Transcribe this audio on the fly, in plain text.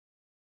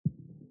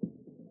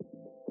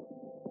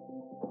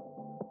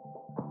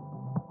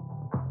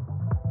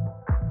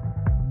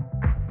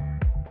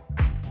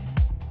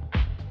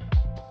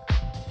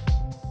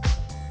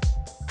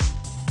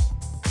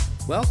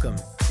Welcome,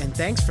 and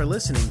thanks for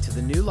listening to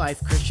the New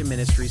Life Christian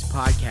Ministries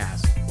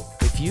podcast.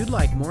 If you'd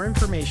like more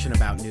information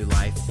about New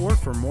Life or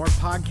for more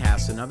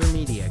podcasts and other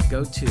media,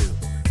 go to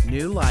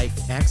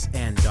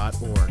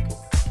newlifexn.org.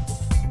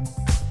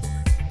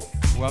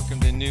 Welcome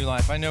to New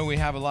Life. I know we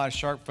have a lot of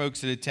sharp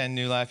folks that attend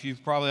New Life.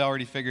 You've probably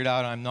already figured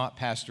out I'm not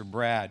Pastor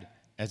Brad,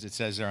 as it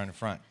says there on the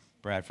front.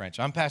 Brad French.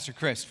 I'm Pastor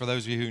Chris, for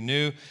those of you who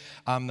knew.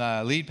 I'm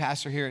the lead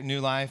pastor here at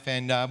New Life,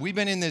 and we've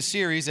been in this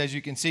series, as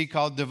you can see,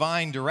 called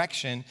Divine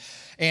Direction,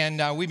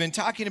 and we've been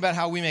talking about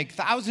how we make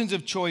thousands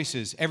of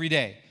choices every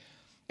day,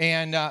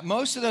 and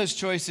most of those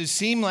choices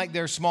seem like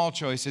they're small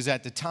choices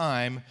at the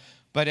time,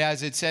 but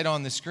as it said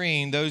on the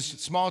screen, those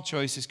small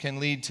choices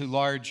can lead to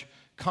large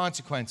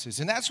consequences.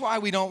 And that's why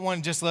we don't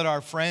want to just let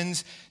our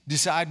friends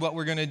decide what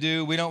we're going to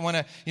do. We don't want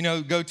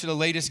to, go to the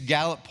latest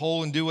Gallup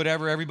poll and do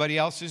whatever everybody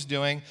else is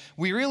doing.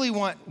 We really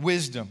want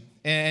wisdom.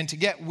 And to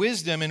get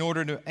wisdom in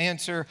order to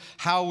answer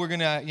how we're going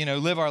to,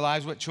 live our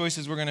lives, what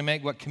choices we're going to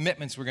make, what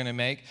commitments we're going to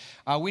make,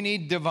 we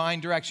need divine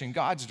direction,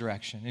 God's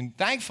direction. And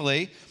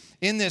thankfully,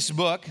 in this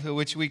book,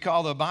 which we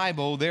call the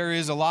Bible, there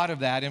is a lot of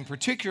that, and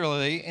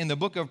particularly in the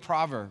book of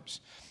Proverbs,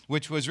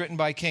 which was written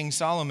by King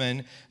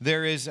Solomon.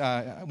 There is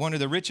one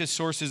of the richest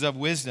sources of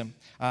wisdom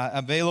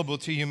available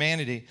to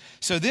humanity.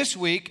 So this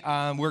week,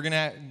 we're going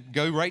to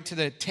go right to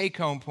the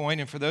take-home point.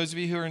 And for those of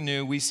you who are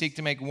new, we seek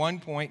to make one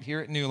point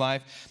here at New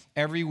Life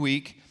every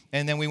week.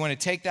 And then we want to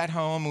take that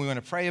home, and we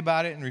want to pray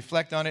about it and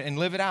reflect on it and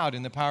live it out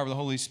in the power of the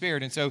Holy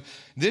Spirit. And so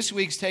this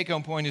week's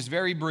take-home point is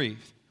very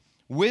brief.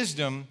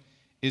 Wisdom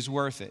is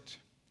worth it.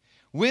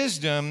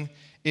 Wisdom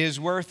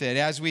is worth it.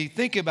 As we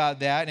think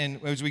about that,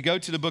 and as we go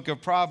to the book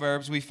of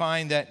Proverbs, we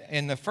find that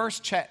in the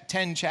first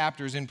 10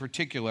 chapters in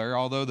particular,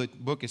 although the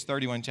book is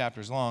 31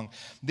 chapters long,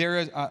 there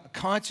is a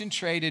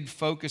concentrated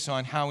focus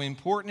on how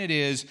important it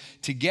is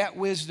to get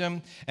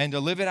wisdom and to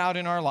live it out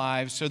in our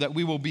lives so that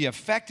we will be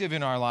effective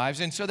in our lives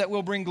and so that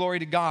we'll bring glory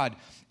to God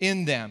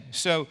in them.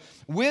 So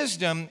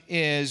wisdom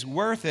is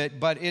worth it,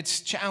 but it's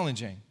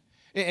challenging.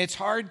 It's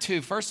hard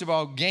to, first of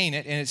all, gain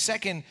it, and it's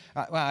second,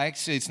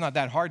 actually, it's not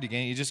that hard to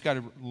gain. You just got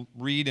to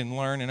read and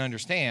learn and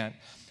understand,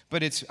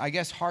 but it's, I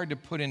guess, hard to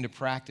put into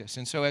practice.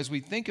 And so as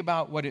we think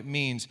about what it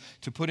means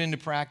to put into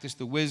practice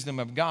the wisdom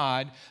of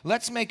God,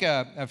 let's make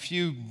a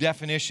few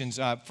definitions.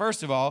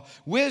 First of all,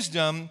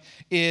 wisdom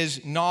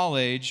is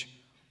knowledge,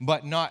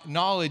 but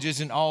knowledge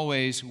isn't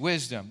always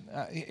wisdom.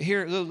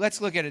 Here, let's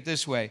look at it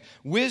this way.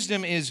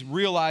 Wisdom is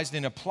realized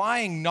in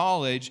applying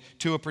knowledge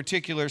to a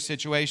particular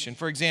situation.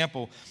 For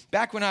example,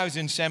 back when I was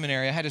in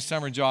seminary, I had a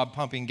summer job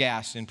pumping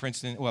gas in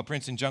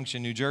Princeton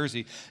Junction, New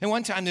Jersey. And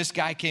one time this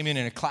guy came in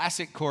a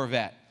classic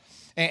Corvette.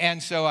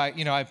 And so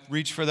I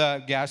reached for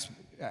the gas.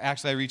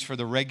 Actually, I reached for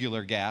the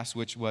regular gas,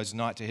 which was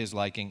not to his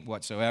liking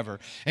whatsoever.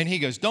 And he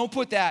goes, "Don't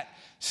put that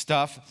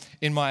stuff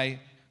in my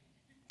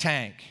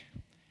tank."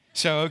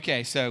 So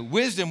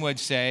wisdom would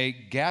say,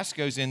 gas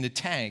goes in the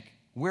tank.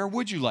 Where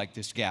would you like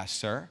this gas,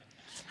 sir?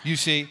 You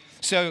see,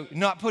 so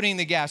not putting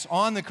the gas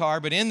on the car,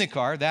 but in the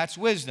car, that's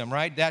wisdom,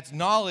 right? That's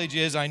knowledge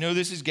is, I know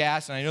this is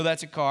gas, and I know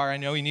that's a car, I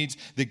know he needs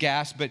the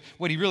gas, but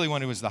what he really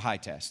wanted was the high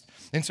test.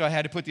 And so I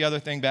had to put the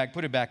other thing back,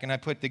 put it back, and I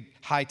put the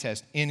high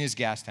test in his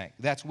gas tank.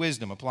 That's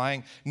wisdom,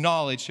 applying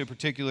knowledge to a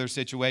particular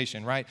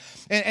situation, right?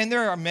 And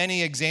there are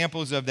many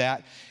examples of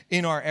that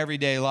in our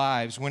everyday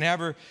lives.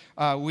 Whenever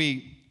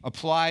we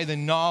apply the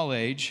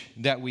knowledge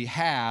that we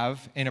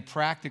have in a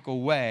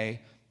practical way,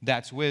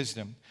 that's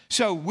wisdom.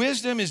 So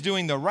wisdom is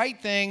doing the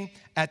right thing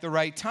at the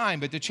right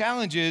time. But the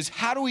challenge is,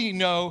 how do we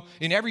know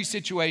in every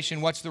situation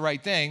what's the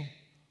right thing?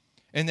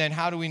 And then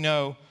how do we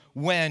know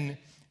when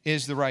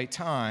is the right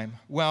time?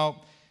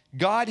 Well,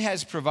 God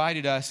has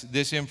provided us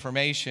this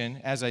information,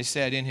 as I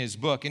said, in his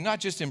book, and not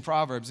just in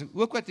Proverbs.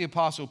 Look what the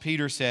Apostle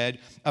Peter said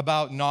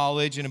about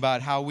knowledge and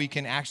about how we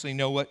can actually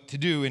know what to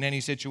do in any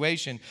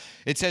situation.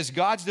 It says,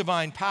 God's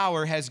divine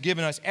power has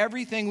given us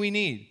everything we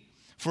need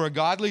for a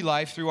godly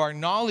life through our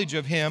knowledge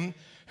of him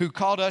who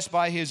called us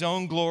by his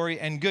own glory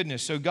and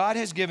goodness. So God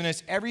has given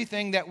us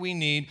everything that we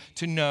need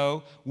to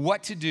know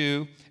what to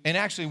do and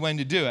actually when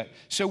to do it.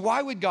 So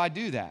why would God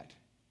do that?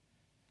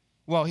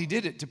 Well, he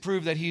did it to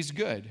prove that he's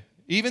good.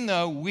 Even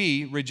though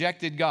we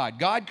rejected God.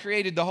 God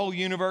created the whole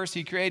universe.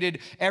 He created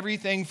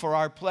everything for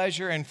our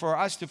pleasure and for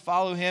us to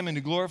follow him and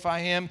to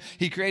glorify him.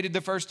 He created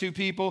the first two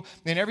people,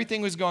 and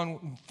everything was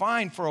going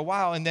fine for a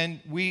while, and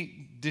then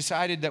we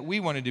decided that we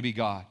wanted to be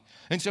God.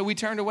 And so we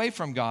turned away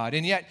from God,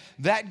 and yet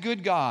that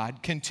good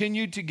God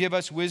continued to give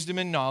us wisdom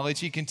and knowledge.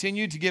 He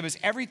continued to give us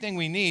everything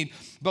we need,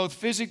 both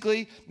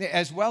physically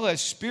as well as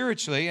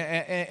spiritually,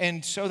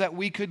 and so that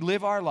we could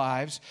live our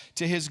lives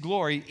to his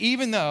glory,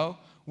 even though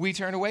we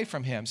turn away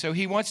from him. So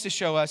he wants to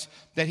show us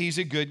that he's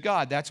a good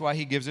God. That's why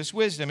he gives us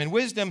wisdom. And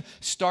wisdom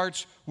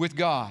starts with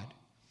God.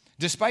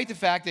 Despite the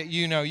fact that,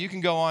 you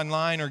can go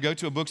online or go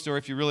to a bookstore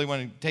if you really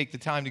want to take the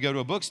time to go to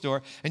a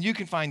bookstore, and you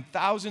can find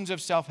thousands of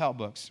self-help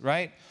books,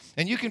 right?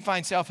 And you can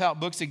find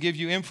self-help books that give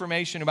you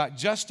information about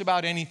just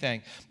about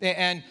anything.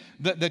 And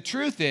the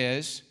truth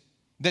is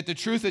that the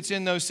truth that's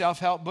in those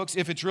self-help books,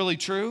 if it's really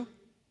true,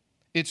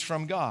 it's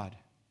from God.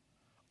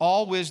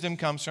 All wisdom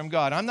comes from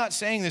God. I'm not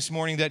saying this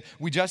morning that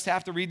we just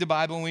have to read the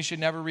Bible and we should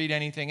never read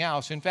anything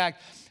else. In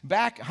fact,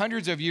 back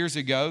hundreds of years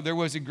ago, there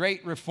was a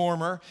great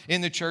reformer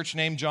in the church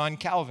named John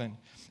Calvin.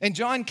 And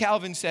John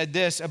Calvin said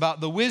this about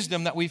the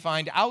wisdom that we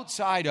find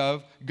outside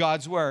of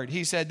God's word.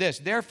 He said this,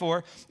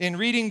 therefore, in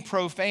reading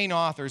profane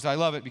authors, I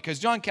love it because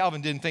John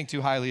Calvin didn't think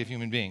too highly of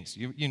human beings.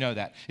 You know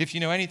that. If you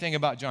know anything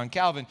about John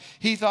Calvin,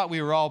 he thought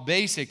we were all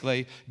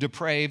basically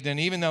depraved. And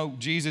even though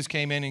Jesus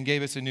came in and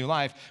gave us a new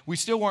life, we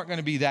still weren't going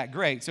to be that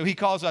great. So he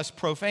calls us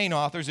profane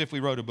authors if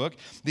we wrote a book.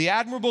 The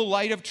admirable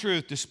light of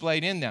truth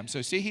displayed in them.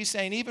 So see, he's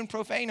saying even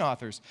profane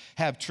authors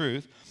have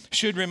truth,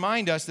 should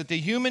remind us that the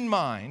human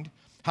mind,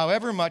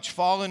 however much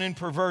fallen and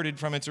perverted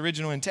from its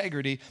original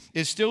integrity,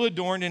 is still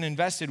adorned and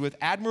invested with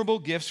admirable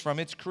gifts from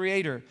its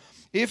Creator.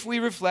 If we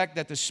reflect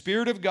that the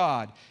Spirit of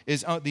God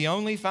is the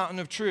only fountain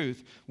of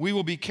truth, we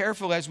will be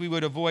careful as we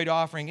would avoid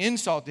offering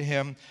insult to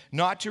Him,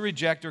 not to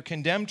reject or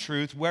condemn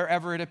truth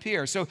wherever it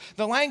appears. So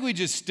the language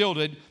is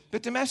stilted,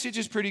 but the message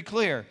is pretty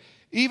clear.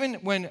 Even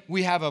when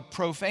we have a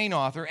profane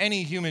author,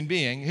 any human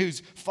being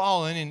who's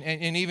fallen,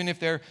 and even if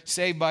they're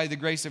saved by the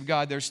grace of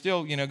God, they're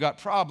still, got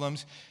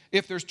problems.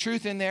 If there's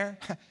truth in there,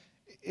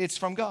 it's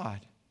from God.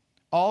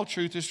 All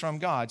truth is from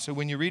God. So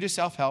when you read a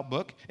self-help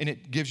book and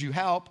it gives you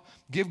help,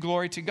 give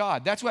glory to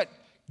God. That's what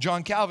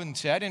John Calvin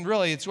said, and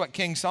really it's what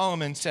King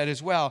Solomon said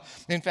as well.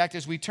 In fact,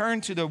 as we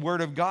turn to the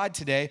Word of God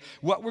today,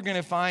 what we're going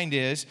to find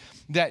is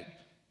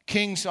that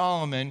King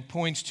Solomon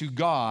points to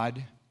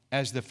God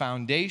as the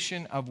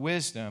foundation of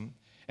wisdom,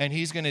 and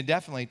he's going to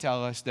definitely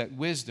tell us that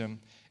wisdom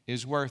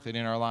is worth it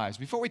in our lives.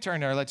 Before we turn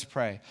there, let's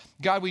pray.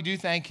 God, we do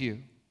thank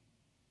you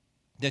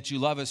that you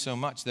love us so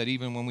much that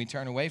even when we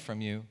turn away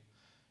from you,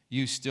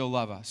 you still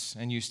love us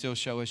and you still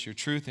show us your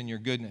truth and your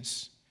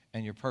goodness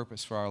and your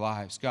purpose for our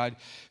lives. God,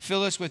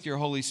 fill us with your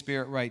Holy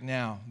Spirit right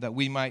now that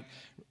we might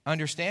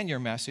understand your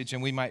message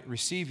and we might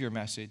receive your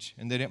message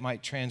and that it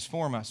might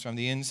transform us from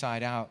the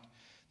inside out,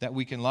 that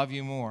we can love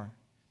you more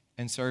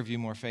and serve you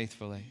more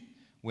faithfully.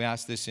 We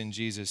ask this in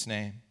Jesus'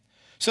 name.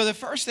 So the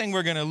first thing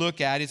we're going to look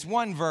at is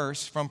one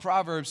verse from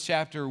Proverbs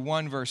chapter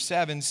 1, verse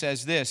 7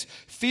 says this,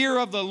 fear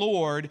of the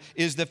Lord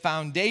is the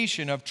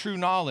foundation of true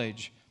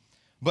knowledge,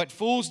 but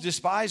fools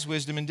despise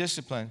wisdom and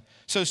discipline.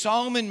 So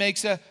Solomon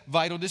makes a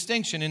vital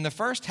distinction. In the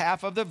first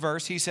half of the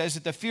verse, he says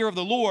that the fear of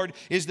the Lord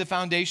is the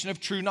foundation of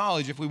true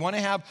knowledge. If we want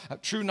to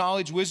have true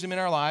knowledge, wisdom in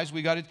our lives,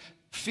 we got to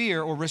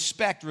fear or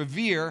respect,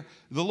 revere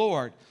the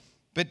Lord.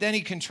 But then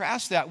he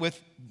contrasts that with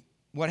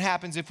what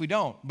happens if we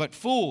don't. But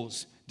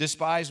fools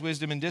despise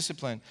wisdom and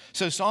discipline.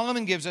 So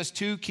Solomon gives us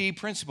two key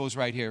principles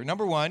right here.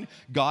 Number one,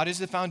 God is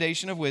the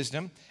foundation of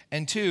wisdom.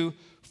 And two,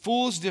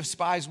 fools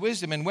despise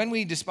wisdom. And when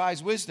we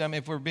despise wisdom,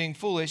 if we're being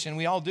foolish, and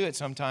we all do it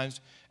sometimes,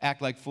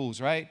 act like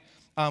fools, right?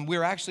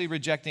 We're actually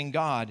rejecting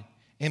God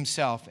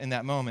himself in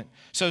that moment.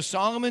 So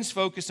Solomon's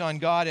focus on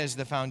God as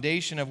the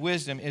foundation of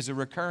wisdom is a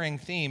recurring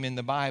theme in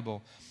the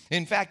Bible.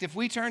 In fact, if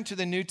we turn to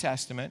the New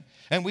Testament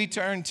and we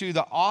turn to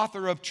the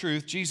author of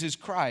truth, Jesus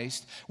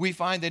Christ, we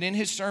find that in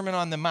his Sermon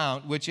on the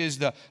Mount, which is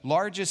the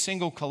largest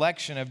single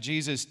collection of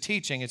Jesus'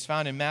 teaching, it's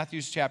found in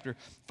Matthew chapter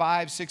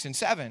 5, 6, and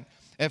 7.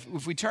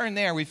 If we turn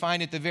there, we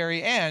find at the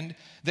very end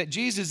that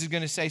Jesus is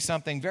going to say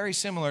something very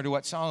similar to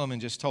what Solomon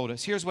just told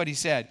us. Here's what he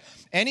said.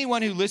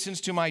 Anyone who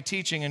listens to my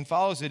teaching and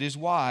follows it is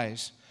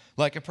wise,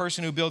 like a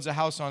person who builds a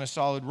house on a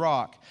solid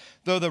rock.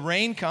 Though the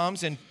rain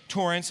comes and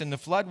torrents and the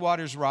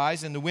floodwaters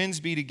rise and the winds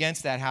beat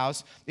against that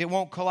house, it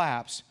won't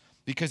collapse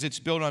because it's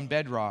built on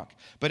bedrock.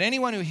 But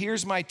anyone who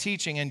hears my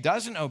teaching and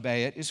doesn't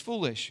obey it is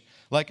foolish,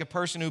 like a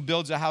person who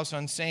builds a house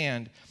on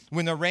sand.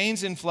 When the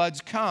rains and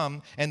floods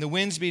come and the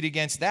winds beat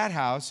against that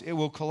house, it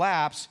will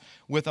collapse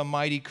with a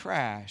mighty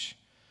crash.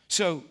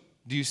 So,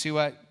 do you see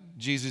what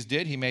Jesus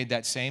did? He made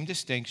that same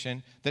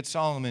distinction that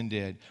Solomon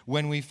did.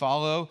 When we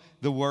follow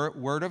the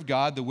word of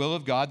God, the will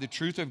of God, the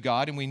truth of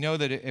God, and we know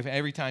that if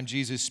every time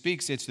Jesus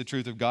speaks, it's the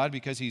truth of God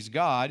because he's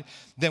God,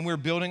 then we're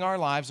building our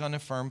lives on a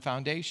firm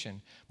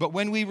foundation. But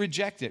when we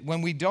reject it,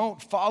 when we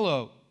don't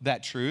follow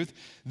that truth,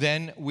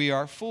 then we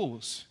are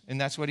fools. And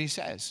that's what he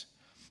says.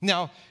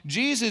 Now,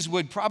 Jesus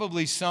would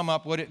probably sum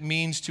up what it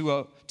means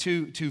to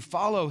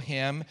follow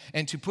him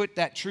and to put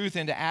that truth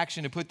into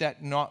action, to put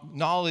that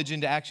knowledge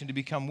into action, to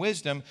become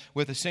wisdom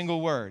with a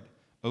single word,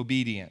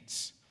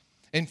 obedience.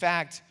 In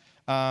fact,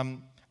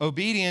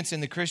 obedience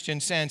in the Christian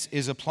sense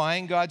is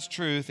applying God's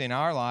truth in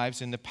our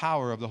lives in the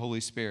power of the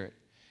Holy Spirit.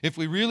 If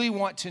we really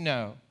want to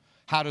know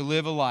how to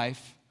live a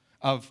life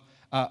of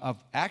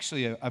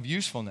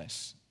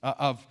usefulness,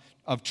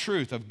 of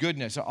truth, of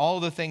goodness, all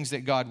the things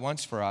that God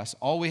wants for us,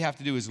 all we have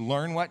to do is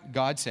learn what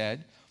God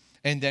said,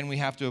 and then we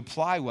have to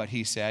apply what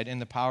he said in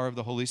the power of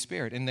the Holy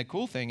Spirit. And the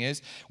cool thing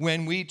is,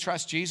 when we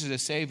trust Jesus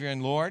as Savior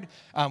and Lord,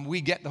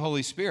 we get the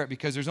Holy Spirit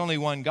because there's only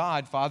one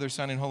God, Father,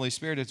 Son, and Holy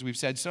Spirit, as we've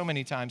said so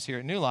many times here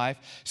at New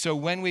Life. So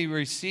when we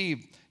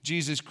receive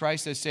Jesus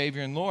Christ as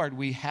Savior and Lord,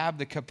 we have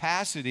the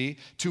capacity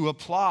to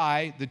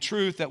apply the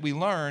truth that we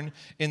learn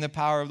in the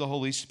power of the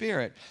Holy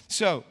Spirit.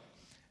 So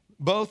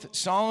both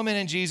Solomon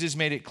and Jesus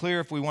made it clear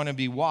if we want to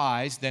be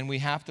wise, then we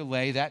have to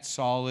lay that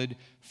solid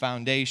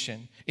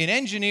foundation. In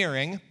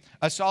engineering,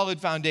 a solid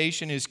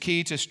foundation is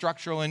key to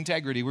structural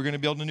integrity. We're going to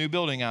build a new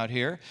building out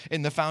here,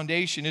 and the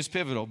foundation is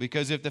pivotal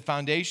because if the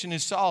foundation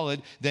is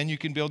solid, then you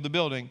can build the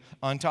building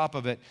on top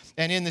of it.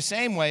 And in the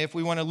same way, if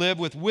we want to live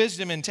with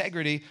wisdom and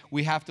integrity,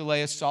 we have to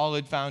lay a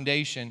solid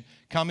foundation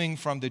coming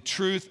from the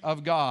truth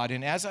of God.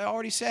 And as I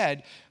already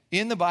said,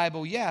 in the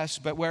Bible, yes,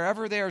 but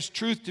wherever there's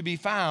truth to be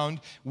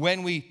found,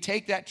 when we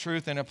take that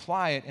truth and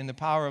apply it in the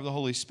power of the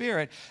Holy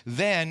Spirit,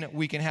 then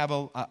we can have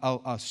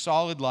a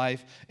solid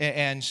life.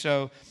 And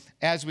so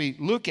as we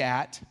look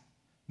at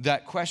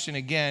that question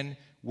again,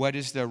 what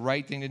is the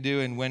right thing to do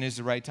and when is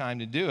the right time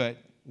to do it,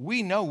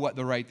 we know what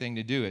the right thing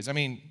to do is. I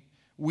mean,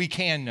 we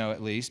can know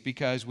at least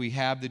because we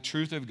have the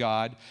truth of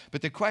God.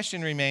 But the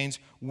question remains,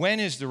 when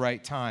is the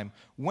right time?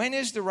 When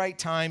is the right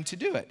time to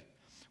do it?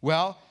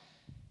 Well,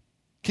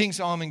 King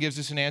Solomon gives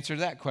us an answer to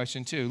that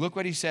question too. Look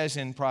what he says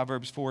in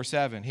Proverbs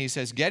 4:7. He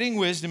says, getting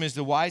wisdom is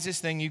the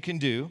wisest thing you can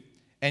do,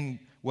 and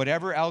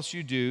whatever else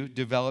you do,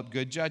 develop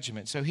good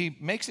judgment. So he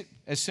makes it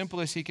as simple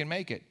as he can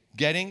make it.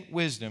 Getting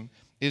wisdom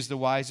is the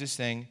wisest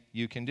thing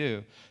you can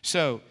do.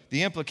 So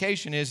the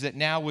implication is that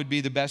now would be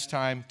the best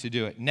time to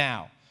do it.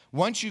 Now.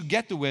 Once you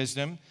get the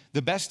wisdom,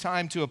 the best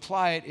time to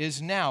apply it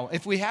is now.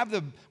 If we have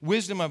the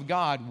wisdom of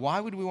God, why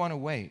would we want to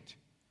wait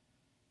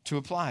to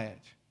apply it?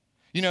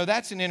 You know,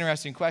 that's an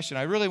interesting question.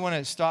 I really want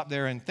to stop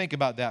there and think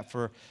about that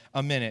for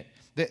a minute.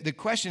 The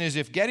question is,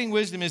 if getting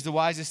wisdom is the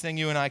wisest thing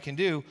you and I can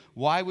do,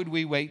 why would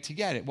we wait to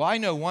get it? Well, I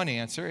know one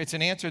answer. It's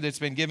an answer that's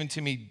been given to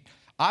me,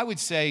 I would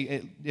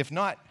say, if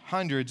not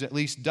hundreds, at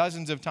least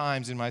dozens of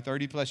times in my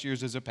 30-plus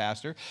years as a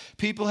pastor.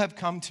 People have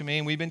come to me,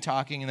 and we've been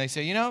talking, and they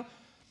say, you know,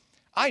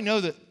 I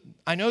know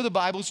the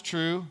Bible's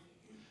true.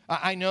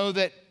 I know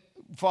that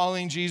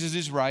following Jesus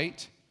is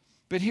right.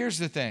 But here's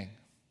the thing.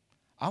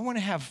 I want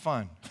to have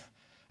fun.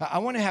 I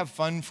want to have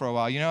fun for a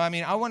while. You know, I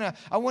mean, I want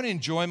to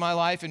enjoy my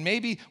life. And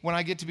maybe when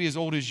I get to be as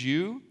old as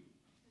you,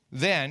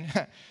 then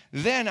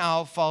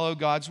I'll follow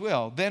God's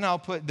will. Then I'll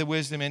put the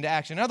wisdom into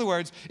action. In other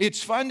words,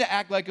 it's fun to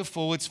act like a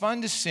fool. It's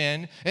fun to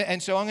sin.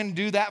 And so I'm going to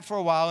do that for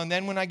a while. And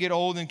then when I get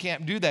old and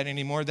can't do that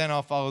anymore, then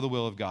I'll follow the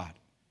will of God.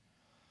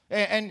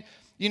 And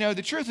you know,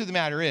 the truth of the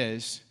matter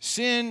is,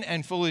 sin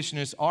and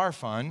foolishness are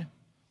fun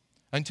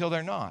until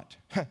they're not.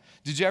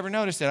 Did you ever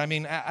notice that? I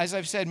mean, as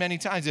I've said many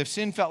times, if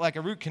sin felt like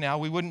a root canal,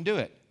 we wouldn't do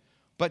it.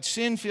 But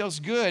sin feels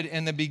good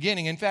in the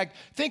beginning. In fact,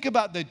 think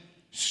about the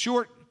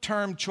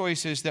short-term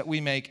choices that we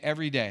make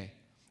every day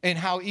and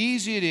how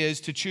easy it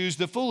is to choose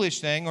the foolish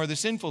thing or the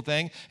sinful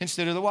thing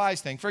instead of the wise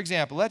thing. For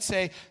example, let's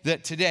say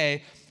that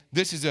today,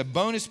 this is a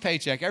bonus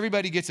paycheck.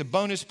 Everybody gets a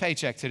bonus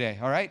paycheck today,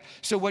 all right?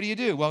 So what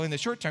do? Well, in the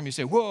short term, you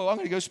say, whoa, I'm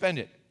going to go spend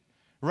it,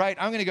 right?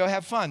 I'm going to go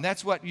have fun.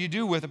 That's what you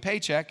do with a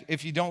paycheck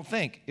if you don't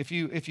think, if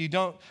you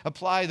don't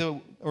apply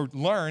or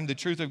learn the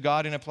truth of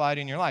God and apply it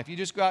in your life. You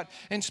just go out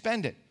and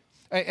spend it.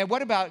 And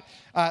what about,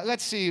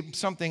 let's see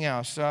something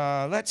else.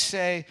 Let's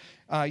say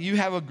you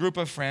have a group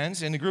of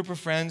friends, and the group of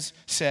friends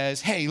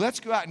says, hey, let's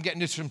go out and get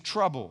into some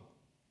trouble.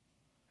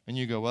 And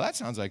you go, well, that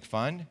sounds like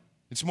fun.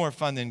 It's more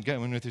fun than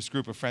going with this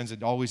group of friends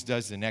that always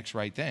does the next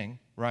right thing,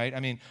 right?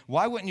 I mean,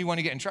 why wouldn't you want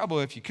to get in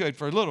trouble if you could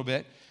for a little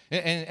bit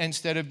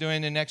instead of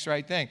doing the next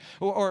right thing?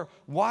 Or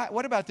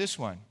what about this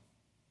one?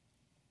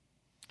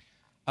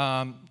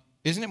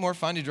 Isn't it more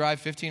fun to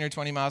drive 15 or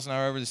 20 miles an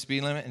hour over the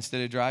speed limit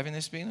instead of driving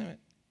the speed limit?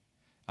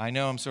 I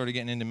know I'm sort of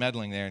getting into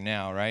meddling there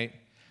now, right?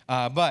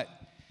 But,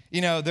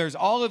 you know, there's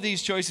all of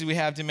these choices we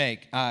have to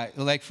make.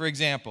 Like, for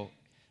example,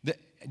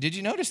 did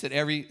you notice that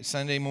every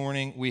Sunday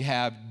morning we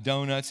have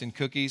donuts and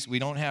cookies? We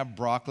don't have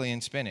broccoli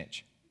and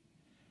spinach,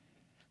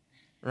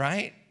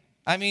 right?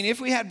 I mean,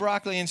 if we had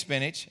broccoli and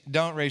spinach,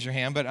 don't raise your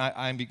hand, but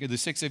I'm the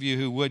six of you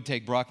who would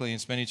take broccoli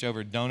and spinach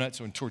over donuts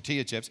and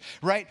tortilla chips,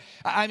 right?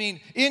 I mean,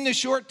 in the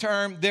short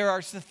term, there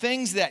are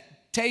things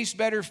that taste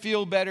better,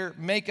 feel better,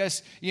 make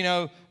us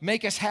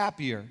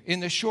happier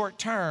in the short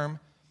term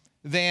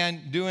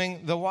than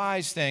doing the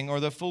wise thing or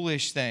the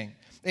foolish thing.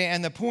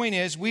 And the point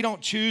is, we don't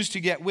choose to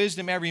get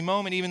wisdom every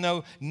moment, even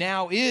though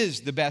now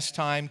is the best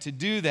time to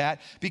do that,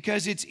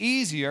 because it's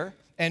easier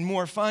and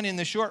more fun in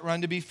the short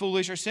run to be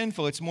foolish or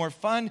sinful. It's more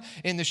fun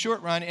in the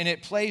short run, and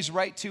it plays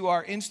right to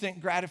our instant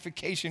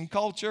gratification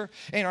culture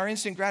and our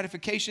instant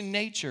gratification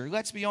nature.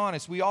 Let's be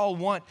honest, we all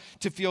want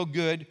to feel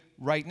good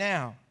right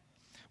now.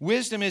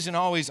 Wisdom isn't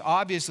always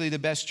obviously the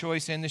best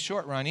choice in the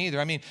short run either.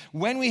 I mean,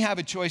 when we have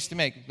a choice to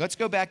make, let's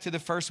go back to the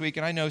first week,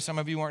 and I know some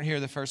of you weren't here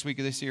the first week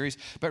of the series,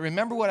 but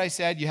remember what I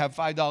said, you have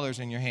 $5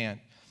 in your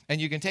hand.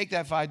 And you can take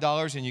that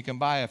 $5 and you can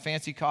buy a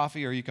fancy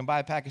coffee, or you can buy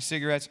a pack of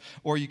cigarettes,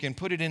 or you can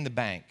put it in the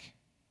bank.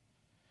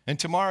 And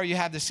tomorrow you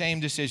have the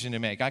same decision to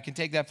make. I can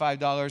take that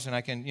 $5 and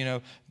I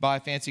can, buy a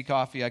fancy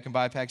coffee, I can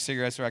buy a pack of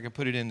cigarettes, or I can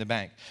put it in the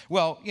bank.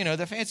 Well,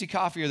 the fancy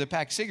coffee or the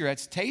pack of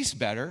cigarettes tastes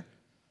better,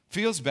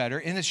 feels better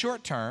in the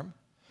short term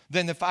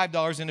than the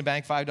 $5 in the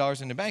bank,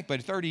 $5 in the bank.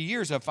 But 30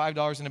 years of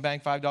 $5 in the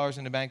bank, $5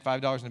 in the bank,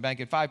 $5 in the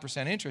bank at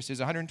 5% interest is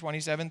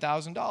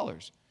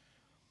 $127,000.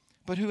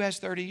 But who has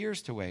 30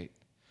 years to wait?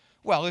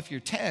 Well, if you're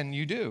 10,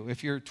 you do.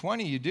 If you're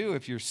 20, you do.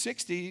 If you're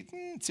 60,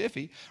 it's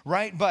iffy,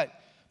 right? But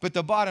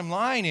the bottom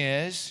line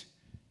is,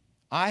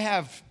 I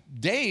have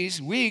days,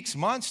 weeks,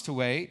 months to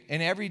wait,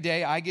 and every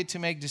day I get to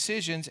make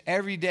decisions.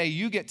 Every day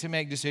you get to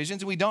make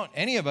decisions.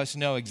 Any of us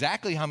know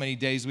exactly how many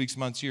days, weeks,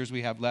 months, years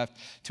we have left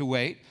to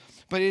wait,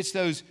 but it's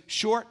those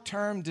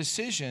short-term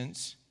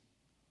decisions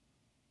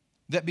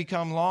that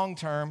become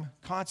long-term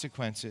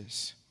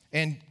consequences.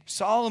 And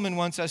Solomon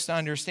wants us to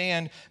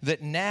understand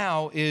that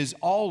now is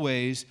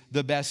always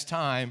the best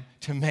time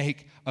to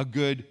make a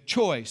good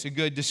choice, a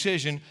good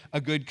decision, a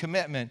good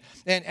commitment.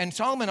 And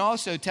Solomon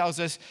also tells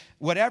us,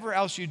 whatever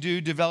else you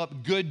do,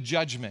 develop good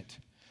judgment.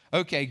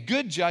 Okay,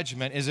 good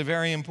judgment is a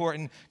very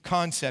important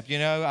concept.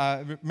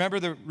 Remember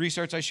the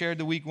research I shared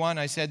the week one?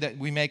 I said that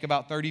we make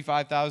about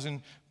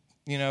 35,000,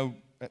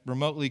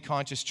 remotely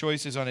conscious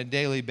choices on a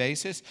daily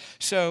basis.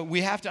 So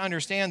we have to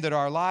understand that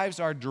our lives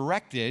are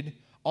directed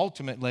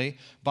ultimately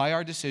by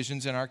our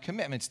decisions and our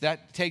commitments.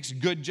 That takes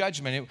good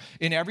judgment.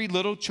 In every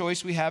little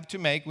choice we have to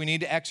make, we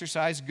need to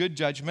exercise good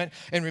judgment.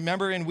 And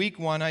remember in week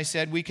one, I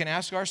said we can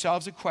ask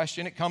ourselves a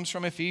question. It comes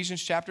from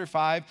Ephesians chapter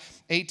 5,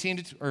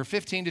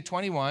 15 to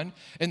 21.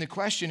 And the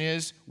question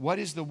is, what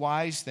is the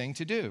wise thing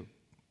to do?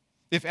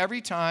 If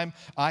every time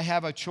I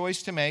have a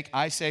choice to make,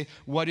 I say,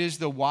 what is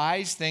the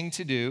wise thing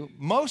to do?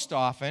 Most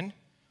often,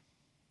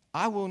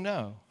 I will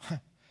know.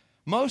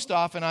 Most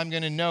often, I'm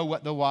going to know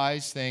what the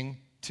wise thing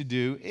to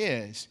do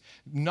is.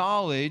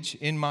 Knowledge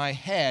in my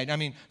head.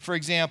 For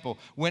example,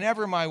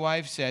 whenever my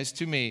wife says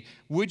to me,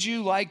 would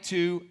you like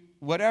to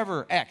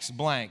whatever X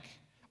blank?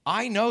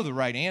 I know the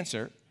right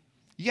answer.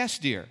 Yes,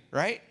 dear,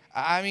 right?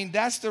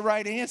 That's the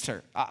right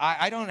answer.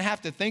 I don't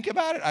have to think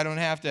about it. I don't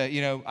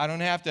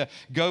have to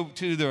go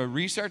to the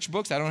research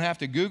books. I don't have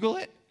to Google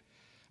it.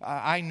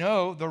 I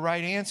know the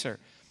right answer.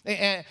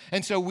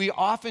 And so we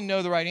often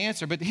know the right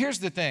answer. But here's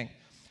the thing.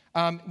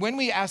 When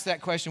we ask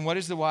that question, what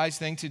is the wise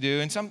thing to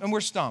do? And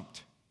we're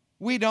stumped.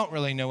 We don't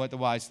really know what the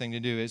wise thing to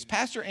do is.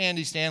 Pastor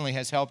Andy Stanley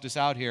has helped us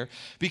out here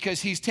because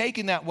he's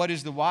taken that what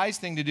is the wise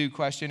thing to do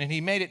question and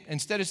he made it,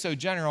 instead of so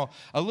general,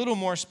 a little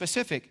more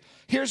specific.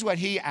 Here's what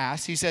he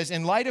asks. He says,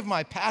 in light of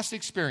my past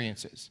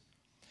experiences,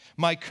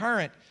 my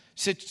current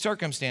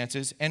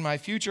circumstances, and my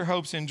future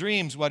hopes and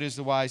dreams, what is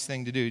the wise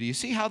thing to do? Do you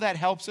see how that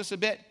helps us a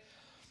bit?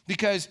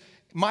 Because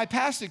my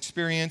past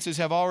experiences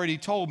have already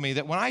told me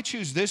that when I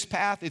choose this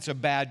path, it's a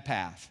bad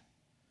path.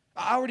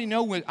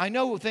 I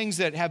know things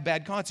that have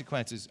bad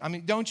consequences.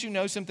 Don't you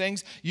know some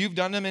things? You've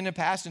done them in the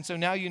past, and so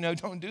now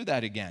don't do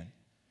that again.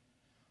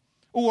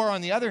 Or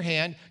on the other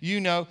hand,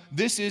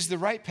 this is the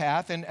right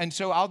path, and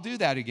so I'll do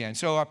that again.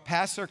 So our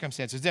past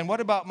circumstances. Then what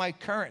about my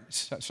current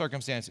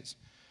circumstances?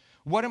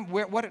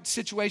 What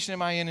situation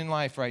am I in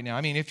life right now?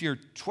 If you're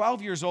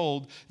 12 years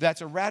old, that's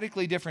a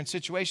radically different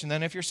situation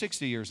than if you're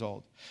 60 years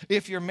old.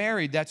 If you're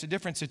married, that's a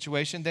different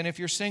situation than if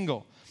you're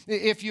single.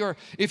 If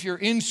you're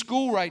in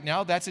school right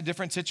now, that's a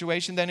different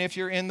situation than if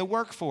you're in the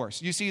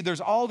workforce. You see,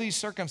 there's all these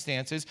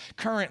circumstances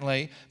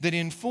currently that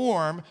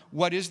inform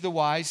what is the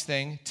wise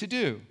thing to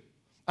do.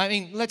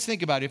 Let's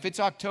think about it. If it's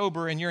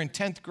October and you're in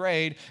 10th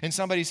grade and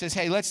somebody says,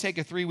 hey, let's take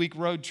a 3-week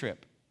road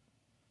trip.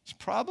 It's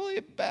probably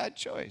a bad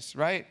choice,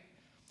 right?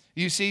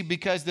 You see,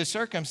 because the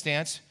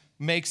circumstance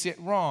makes it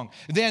wrong.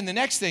 Then the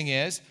next thing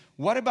is,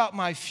 what about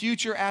my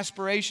future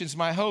aspirations,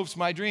 my hopes,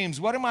 my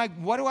dreams? Where do I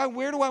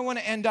want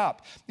to end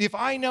up? If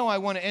I know I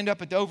want to end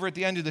up over at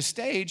the end of the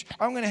stage,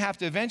 I'm going to have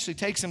to eventually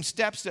take some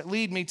steps that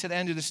lead me to the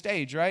end of the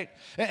stage, right?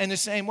 And the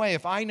same way,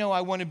 if I know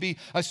I want to be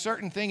a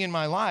certain thing in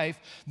my life,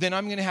 then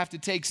I'm going to have to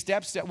take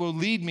steps that will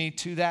lead me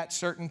to that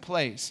certain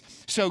place.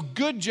 So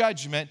good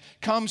judgment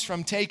comes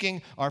from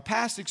taking our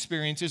past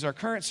experiences, our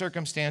current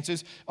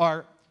circumstances,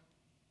 our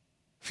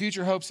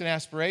future hopes and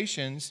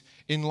aspirations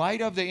in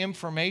light of the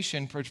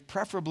information,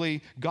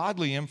 preferably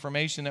godly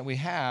information that we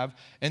have,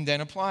 and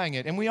then applying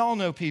it. And we all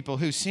know people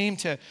who seem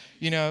to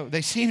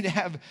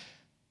have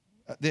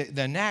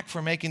the knack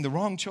for making the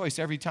wrong choice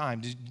every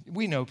time.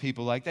 We know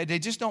people like that. They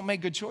just don't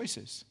make good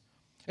choices.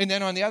 And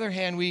then on the other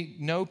hand, we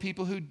know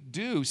people who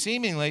do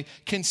seemingly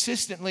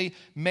consistently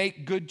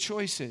make good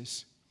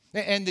choices.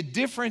 And the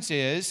difference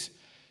is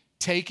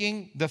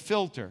taking the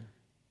filter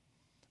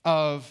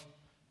of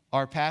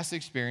our past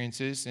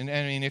experiences, and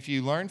if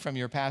you learn from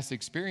your past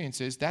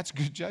experiences, that's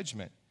good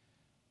judgment.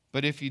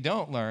 But if you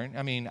don't learn,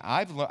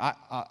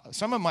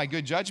 some of my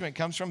good judgment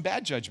comes from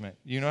bad judgment.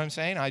 You know what I'm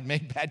saying? I'd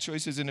made bad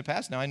choices in the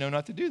past. Now I know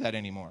not to do that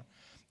anymore.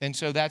 And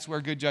so that's where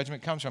good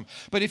judgment comes from.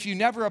 But if you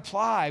never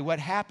apply what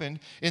happened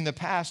in the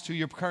past to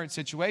your current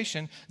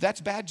situation, that's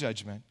bad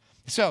judgment.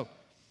 So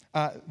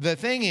the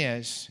thing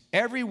is,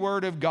 every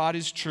word of God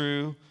is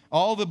true.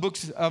 All the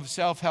books of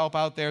self-help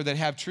out there that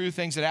have true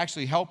things that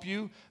actually help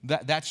you,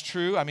 that's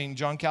true.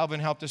 John Calvin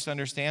helped us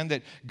understand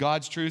that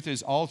God's truth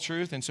is all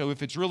truth. And so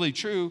if it's really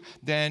true,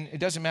 then it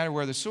doesn't matter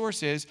where the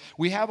source is.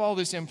 We have all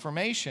this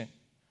information.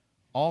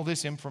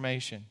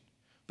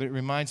 But it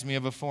reminds me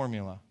of a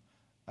formula.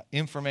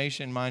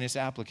 Information minus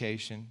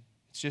application.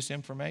 It's just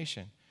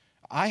information.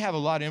 I have a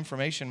lot of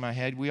information in my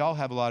head. We all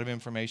have a lot of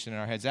information in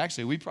our heads.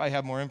 Actually, we probably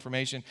have more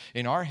information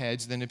in our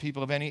heads than the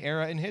people of any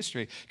era in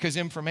history, because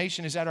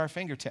information is at our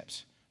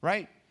fingertips,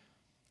 right?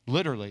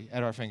 Literally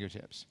at our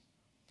fingertips.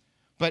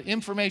 But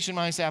information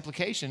minus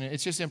application,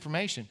 it's just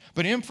information.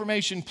 But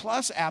information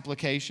plus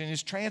application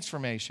is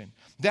transformation.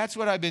 That's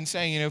what I've been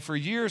saying, for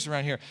years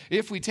around here.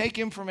 If we take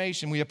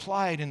information, we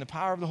apply it in the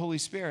power of the Holy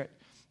Spirit,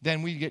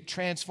 then we get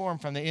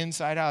transformed from the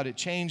inside out. It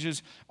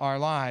changes our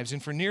lives.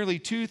 And for nearly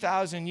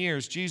 2,000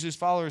 years, Jesus'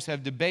 followers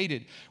have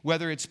debated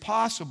whether it's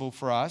possible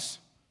for us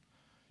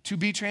to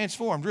be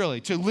transformed,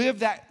 really, to live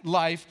that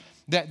life,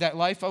 that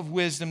life of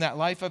wisdom, that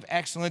life of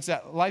excellence,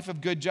 that life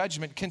of good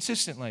judgment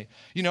consistently.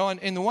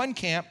 In the one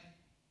camp,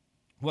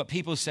 what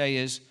people say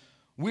is,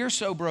 we're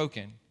so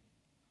broken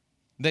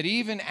that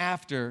even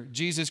after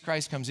Jesus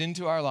Christ comes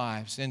into our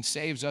lives and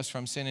saves us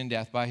from sin and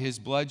death by his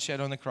blood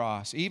shed on the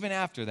cross, even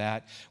after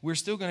that, we're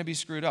still going to be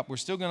screwed up. We're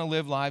still going to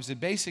live lives that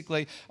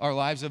basically are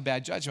lives of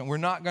bad judgment.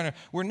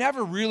 We're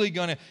never really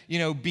going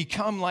to,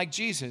 become like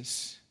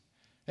Jesus.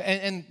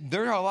 And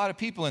there are a lot of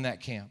people in that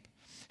camp.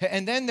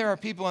 And then there are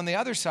people on the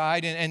other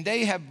side, and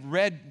they have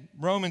read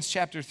Romans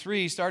chapter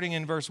 3, starting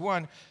in verse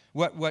 1,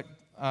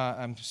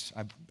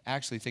 I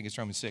actually think it's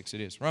Romans 6.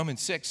 It is.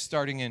 Romans 6,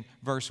 starting in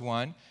verse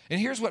 1. And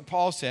here's what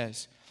Paul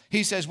says.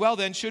 He says, well,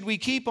 then, should we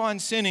keep on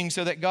sinning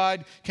so that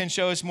God can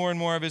show us more and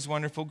more of his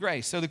wonderful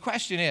grace? So the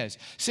question is,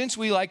 since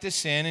we like to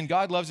sin and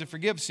God loves to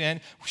forgive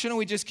sin, shouldn't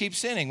we just keep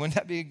sinning? Wouldn't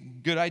that be a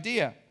good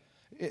idea?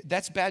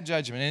 That's bad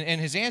judgment. And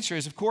his answer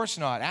is, of course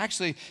not.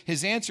 Actually,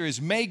 his answer is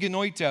me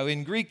genoito.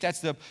 In Greek, that's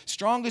the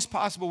strongest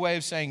possible way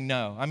of saying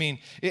no. I mean,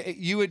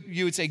 you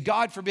would say,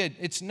 God forbid,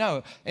 it's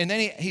no. And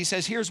then he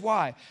says, here's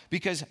why.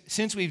 Because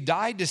since we've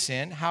died to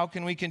sin, how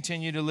can we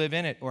continue to live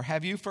in it? Or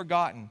have you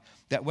forgotten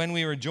that when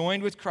we were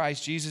joined with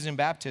Christ Jesus in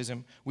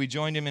baptism, we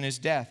joined him in his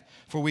death?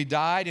 For we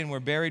died and were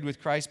buried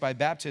with Christ by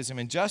baptism.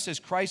 And just as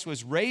Christ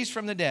was raised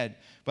from the dead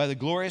by the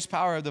glorious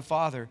power of the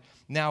Father,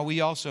 now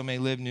we also may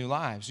live new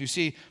lives. You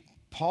see,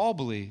 Paul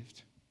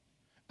believed,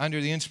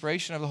 under the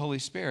inspiration of the Holy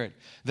Spirit,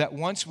 that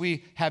once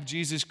we have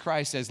Jesus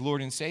Christ as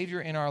Lord and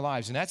Savior in our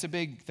lives, and that's a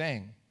big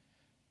thing.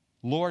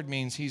 Lord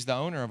means he's the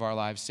owner of our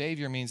lives.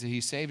 Savior means that he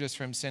saved us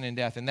from sin and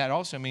death. And that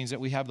also means that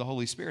we have the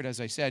Holy Spirit,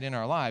 as I said, in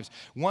our lives.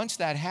 Once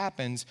that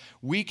happens,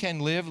 we can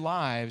live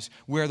lives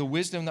where the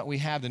wisdom that we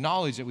have, the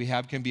knowledge that we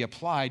have, can be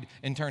applied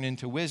and turned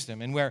into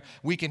wisdom. And where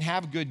we can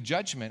have good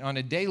judgment on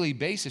a daily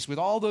basis with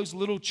all those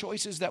little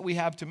choices that we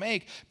have to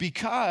make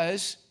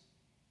because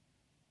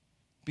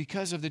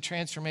of the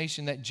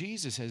transformation that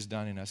Jesus has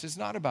done in us. It's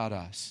not about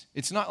us.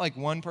 It's not like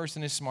one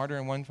person is smarter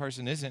and one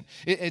person isn't.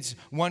 It's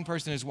one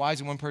person is wise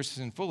and one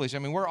person is foolish. I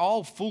mean, we're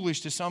all foolish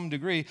to some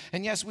degree.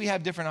 And yes, we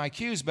have different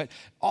IQs, but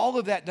all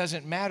of that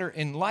doesn't matter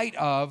in light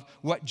of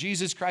what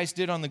Jesus Christ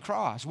did on the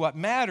cross. What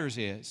matters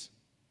is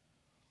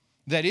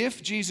that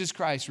if Jesus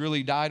Christ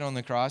really died on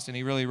the cross and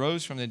he really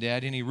rose from the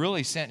dead and he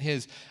really sent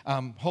his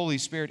Holy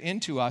Spirit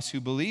into us who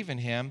believe in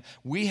him,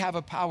 we have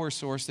a power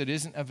source that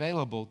isn't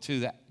available to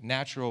that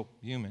natural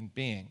human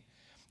being.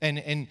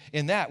 And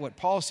in that, what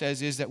Paul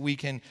says is that we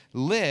can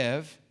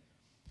live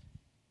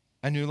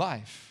a new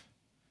life.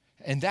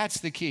 And that's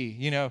the key.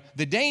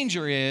 The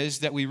danger is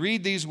that we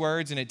read these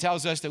words and it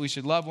tells us that we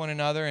should love one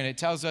another and it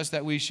tells us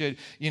that we should,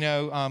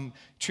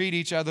 treat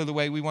each other the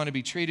way we want to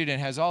be treated, and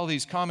has all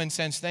these common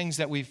sense things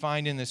that we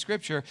find in the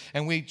scripture,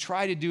 and we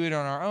try to do it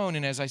on our own.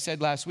 And as I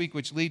said last week,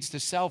 which leads to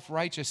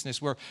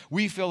self-righteousness, where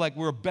we feel like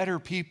we're better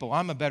people.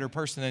 I'm a better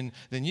person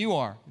than you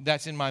are.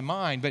 That's in my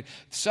mind. But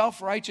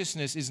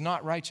self-righteousness is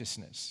not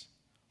righteousness.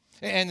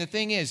 And the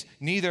thing is,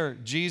 neither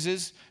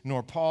Jesus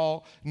nor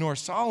Paul nor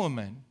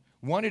Solomon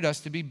wanted us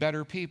to be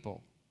better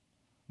people.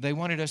 They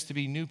wanted us to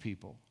be new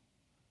people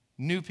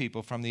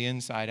from the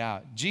inside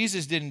out.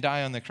 Jesus didn't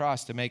die on the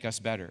cross to make us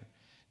better.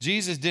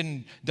 Jesus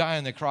didn't die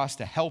on the cross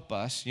to help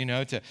us,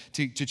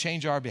 to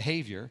change our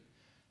behavior.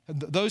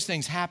 Those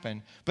things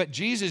happen. But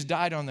Jesus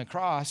died on the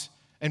cross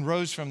and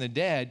rose from the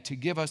dead to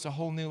give us a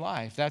whole new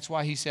life. That's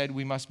why he said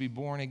we must be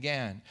born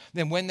again.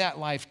 Then when that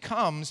life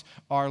comes,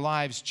 our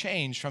lives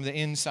change from the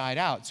inside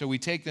out. So we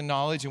take the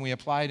knowledge and we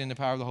apply it in the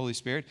power of the Holy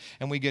Spirit,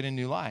 and we get a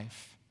new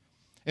life.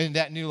 And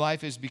that new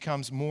life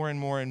becomes more and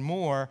more and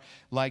more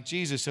like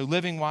Jesus. So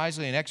living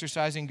wisely and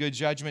exercising good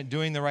judgment,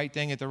 doing the right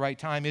thing at the right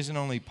time isn't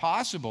only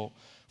possible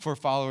for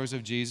followers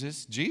of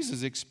Jesus.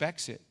 Jesus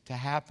expects it to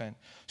happen.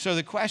 So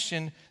the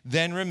question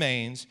then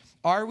remains,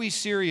 are we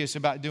serious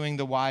about doing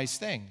the wise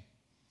thing?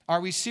 Are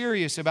we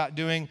serious about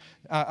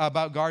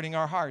guarding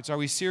our hearts? Are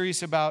we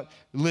serious about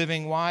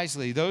living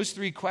wisely? Those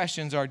three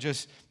questions are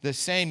just the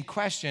same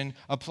question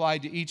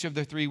applied to each of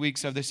the 3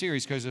 weeks of the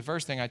series, because the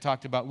first thing I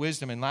talked about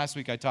wisdom, and last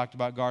week I talked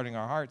about guarding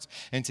our hearts,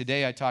 and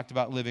today I talked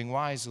about living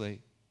wisely.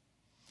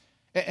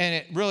 And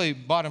it really,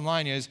 bottom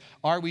line is,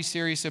 are we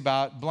serious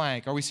about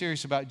blank? Are we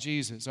serious about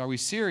Jesus? Are we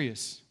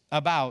serious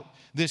about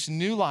this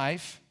new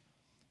life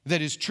that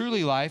is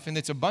truly life, and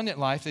it's abundant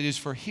life, that is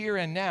for here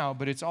and now,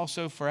 but it's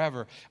also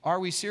forever? Are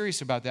we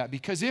serious about that?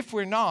 Because if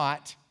we're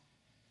not,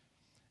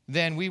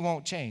 then we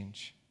won't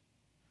change.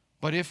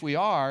 But if we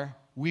are,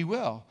 we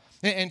will.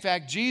 In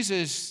fact,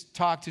 Jesus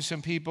talked to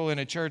some people in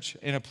a church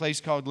in a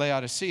place called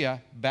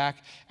Laodicea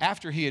back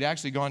after he had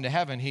actually gone to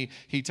heaven.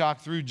 He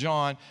talked through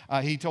John.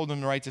 He told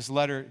them to write this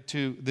letter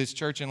to this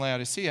church in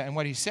Laodicea. And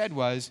what he said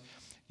was,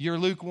 you're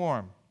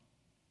lukewarm.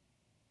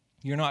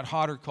 You're not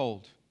hot or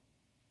cold.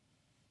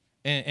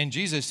 And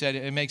Jesus said,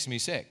 it makes me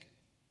sick.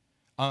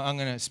 I'm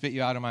going to spit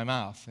you out of my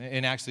mouth.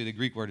 And actually, the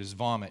Greek word is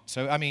vomit.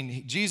 So, I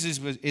mean, Jesus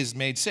is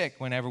made sick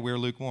whenever we're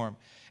lukewarm.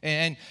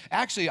 And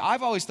actually,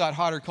 I've always thought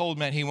hot or cold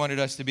meant he wanted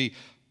us to be,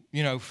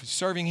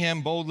 serving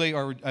him boldly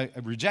or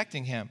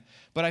rejecting him.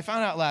 But I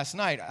found out last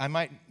night I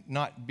might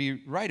not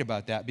be right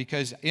about that,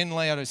 because in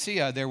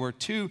Laodicea, there were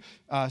two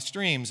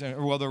streams.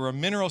 Well, there were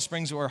mineral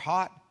springs that were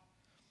hot,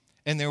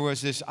 and there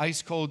was this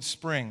ice-cold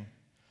spring.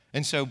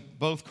 And so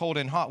both cold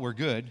and hot were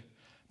good.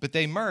 But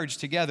they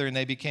merged together and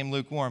they became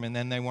lukewarm, and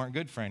then they weren't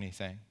good for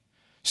anything.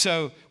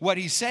 So what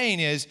he's saying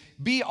is,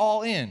 be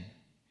all in.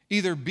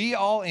 Either be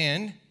all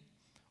in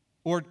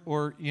or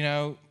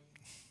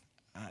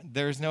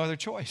there's no other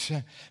choice.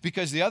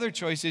 Because the other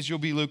choice is you'll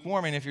be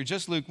lukewarm. And if you're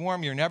just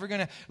lukewarm, you're never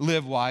going to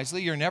live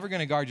wisely. You're never going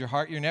to guard your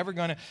heart. You're never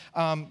going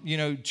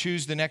to,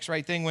 choose the next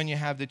right thing when you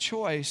have the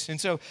choice. And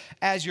so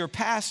as your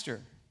pastor,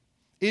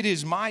 it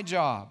is my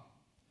job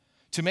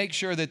to make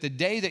sure that the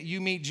day that you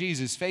meet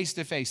Jesus face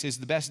to face is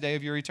the best day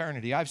of your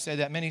eternity. I've said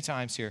that many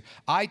times here.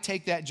 I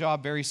take that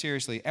job very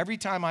seriously. Every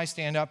time I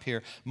stand up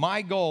here,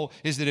 my goal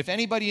is that if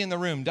anybody in the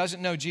room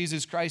doesn't know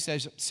Jesus Christ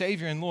as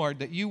Savior and Lord,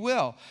 that you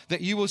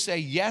will say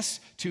yes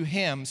to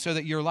him so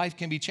that your life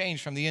can be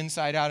changed from the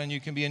inside out and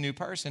you can be a new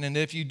person. And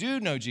if you do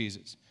know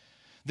Jesus,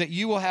 that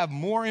you will have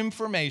more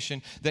information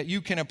that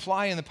you can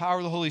apply in the power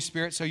of the Holy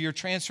Spirit so your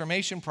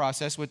transformation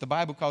process, what the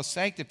Bible calls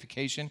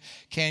sanctification,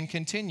 can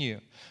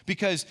continue.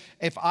 Because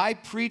if I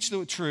preach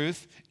the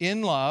truth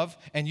in love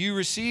and you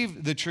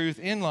receive the truth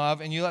in love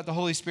and you let the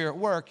Holy Spirit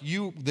work,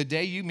 the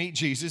day you meet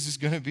Jesus is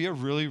going to be a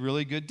really,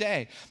 really good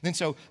day. And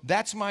so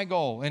that's my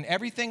goal. And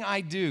everything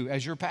I do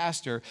as your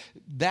pastor,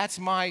 that's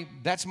my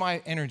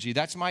energy,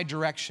 that's my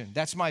direction,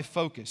 that's my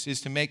focus,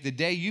 is to make the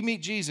day you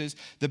meet Jesus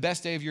the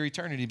best day of your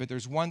eternity. But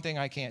there's one thing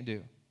I can't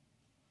do.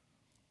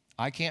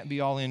 I can't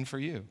be all in for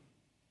you.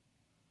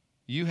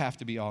 You have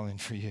to be all in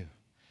for you.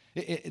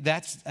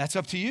 That's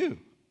up to you.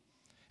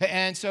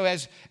 And so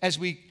as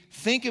we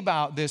think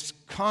about this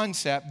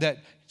concept that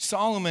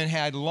Solomon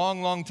had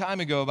long time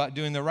ago about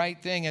doing the right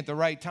thing at the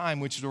right time,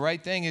 which the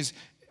right thing is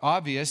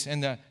obvious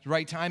and the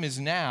right time is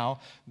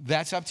now,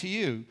 that's up to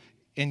you.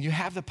 And you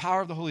have the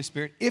power of the Holy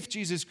Spirit if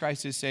Jesus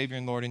Christ is Savior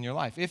and Lord in your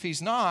life. If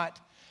he's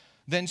not,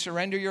 then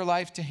surrender your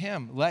life to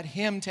him. Let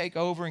him take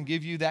over and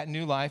give you that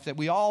new life that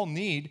we all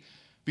need,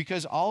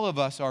 because all of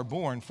us are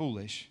born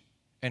foolish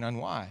and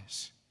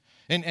unwise.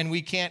 And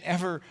we can't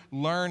ever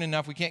learn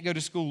enough. We can't go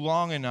to school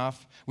long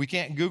enough. We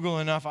can't Google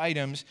enough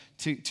items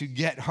to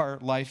get our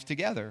life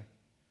together.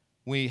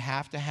 We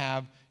have to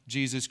have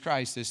Jesus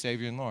Christ as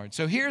Savior and Lord.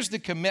 So here's the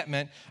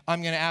commitment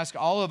I'm going to ask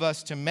all of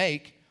us to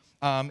make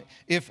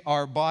if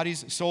our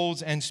bodies,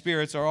 souls, and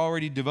spirits are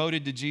already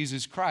devoted to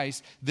Jesus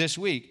Christ this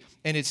week.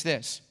 And it's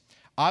this: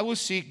 I will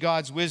seek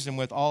God's wisdom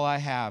with all I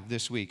have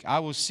this week. I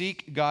will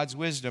seek God's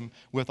wisdom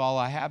with all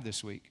I have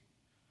this week.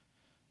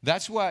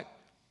 That's what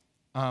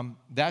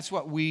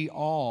we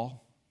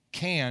all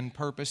can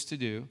purpose to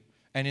do.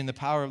 And in the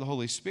power of the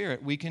Holy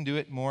Spirit, we can do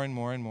it more and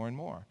more and more and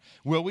more.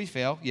 Will we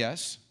fail?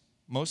 Yes,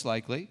 most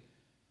likely.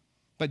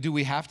 But do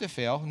we have to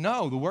fail?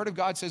 No, the Word of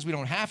God says we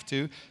don't have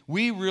to.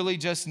 We really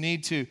just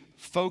need to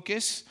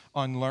focus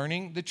on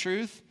learning the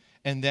truth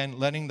and then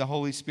letting the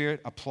Holy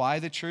Spirit apply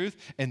the truth,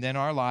 and then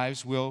our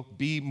lives will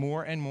be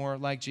more and more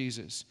like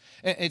Jesus.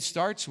 It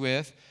starts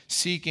with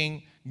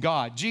seeking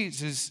God.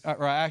 Jesus,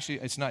 or actually,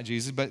 it's not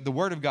Jesus, but the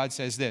Word of God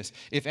says this: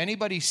 if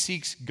anybody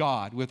seeks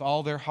God with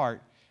all their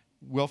heart,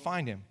 we'll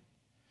find him.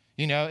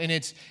 And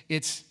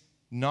it's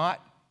not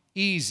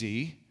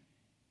easy,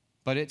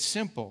 but it's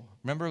simple.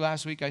 Remember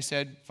last week I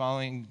said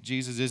following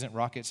Jesus isn't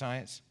rocket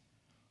science?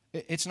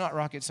 It's not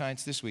rocket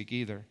science this week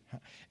either.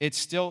 It's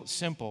still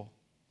simple.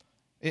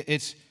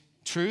 It's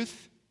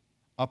truth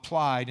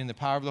applied in the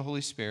power of the Holy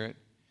Spirit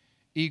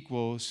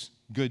equals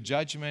good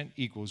judgment,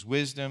 equals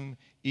wisdom,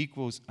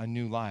 equals a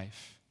new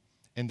life.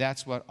 And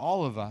that's what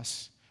all of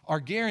us are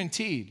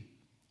guaranteed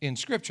in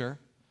Scripture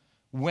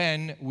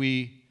when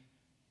we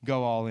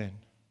go all in.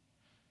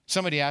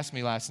 Somebody asked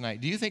me last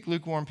night, do you think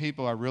lukewarm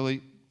people are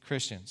really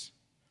Christians?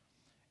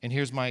 And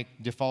here's my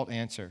default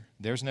answer: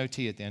 there's no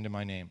T at the end of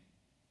my name.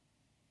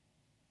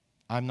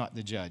 I'm not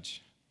the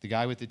judge. The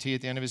guy with the T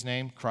at the end of his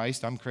name,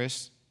 Christ, I'm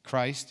Chris.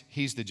 Christ,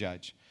 he's the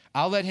judge.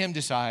 I'll let him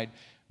decide,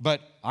 but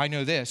I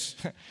know this: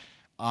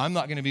 I'm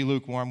not going to be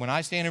lukewarm. When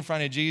I stand in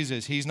front of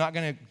Jesus, he's not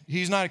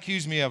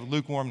accused me of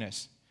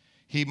lukewarmness.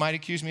 He might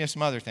accuse me of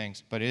some other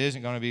things, but it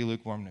isn't going to be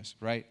lukewarmness,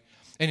 right?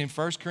 And in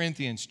 1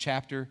 Corinthians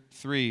chapter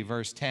 3,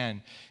 verse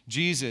 10,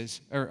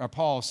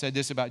 Paul said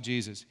this about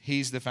Jesus: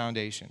 he's the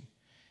foundation.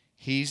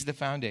 He's the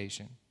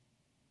foundation.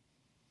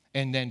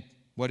 And then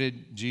what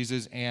did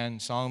Jesus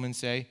and Solomon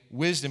say?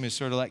 Wisdom is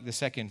sort of like the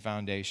second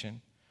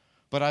foundation.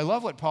 But I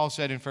love what Paul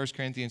said in 1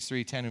 Corinthians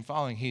 3:10 and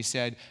following. He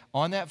said,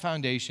 on that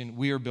foundation,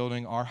 we are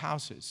building our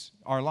houses,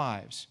 our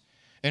lives.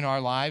 And our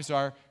lives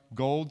are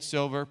gold,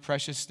 silver,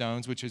 precious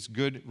stones, which is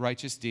good,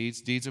 righteous deeds,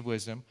 deeds of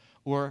wisdom,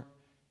 or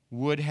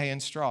wood, hay,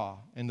 and straw.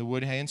 And the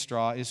wood, hay, and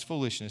straw is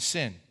foolishness,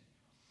 sin.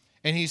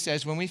 And he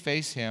says when we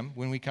face him,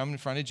 when we come in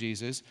front of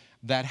Jesus,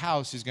 that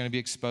house is going to be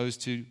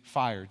exposed to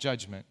fire,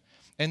 judgment.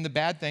 And the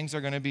bad things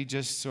are going to be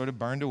just sort of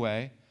burned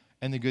away,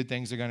 and the good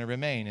things are going to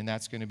remain, and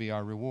that's going to be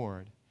our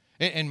reward.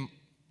 And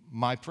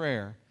my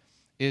prayer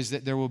is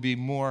that there will be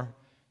more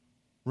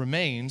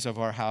remains of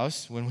our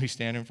house when we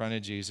stand in front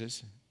of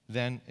Jesus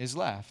than is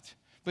left.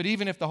 But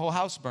even if the whole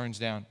house burns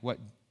down, what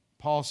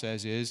Paul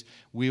says is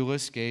we will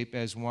escape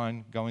as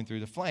one going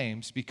through the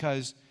flames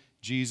because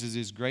Jesus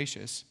is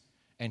gracious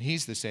and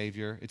he's the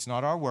Savior. It's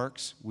not our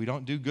works. We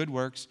don't do good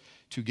works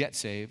to get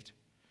saved.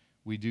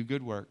 We do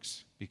good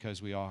works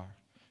because we are.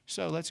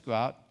 So let's go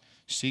out,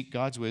 seek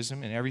God's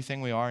wisdom in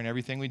everything we are and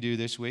everything we do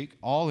this week,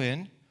 all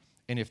in.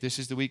 And if this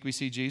is the week we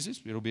see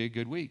Jesus, it'll be a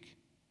good week.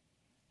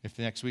 If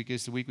the next week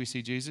is the week we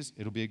see Jesus,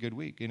 it'll be a good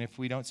week. And if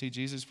we don't see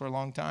Jesus for a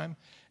long time,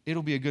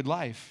 it'll be a good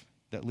life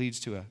that leads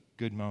to a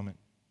good moment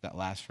that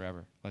lasts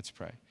forever. Let's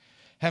pray.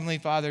 Heavenly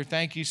Father,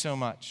 thank you so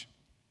much.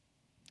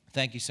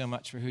 Thank you so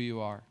much for who you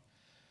are.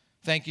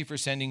 Thank you for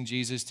sending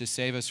Jesus to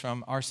save us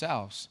from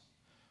ourselves,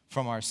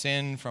 from our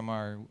sin, from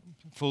our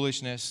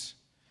foolishness.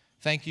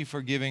 Thank you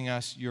for giving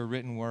us your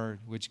written word,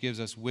 which gives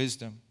us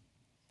wisdom.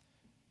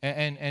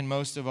 And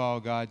most of all,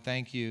 God,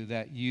 thank you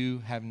that you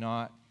have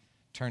not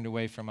turned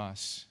away from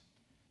us,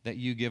 that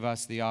you give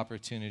us the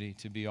opportunity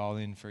to be all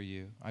in for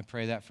you. I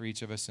pray that for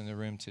each of us in the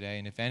room today.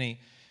 And if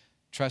any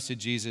trusted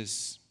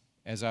Jesus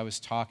as I was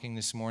talking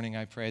this morning,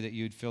 I pray that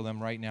you'd fill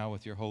them right now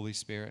with your Holy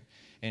Spirit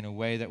in a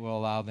way that will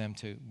allow them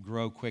to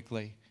grow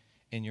quickly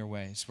in your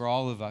ways. For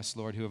all of us,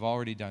 Lord, who have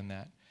already done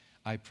that,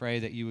 I pray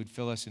that you would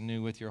fill us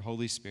anew with your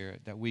Holy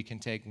Spirit, that we can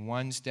take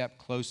one step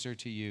closer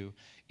to you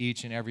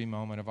each and every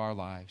moment of our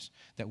lives,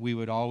 that we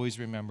would always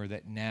remember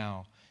that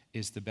now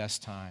is the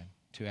best time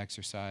to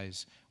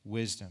exercise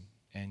wisdom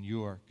and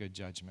your good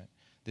judgment.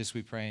 This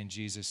we pray in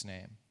Jesus'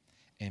 name.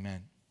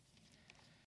 Amen.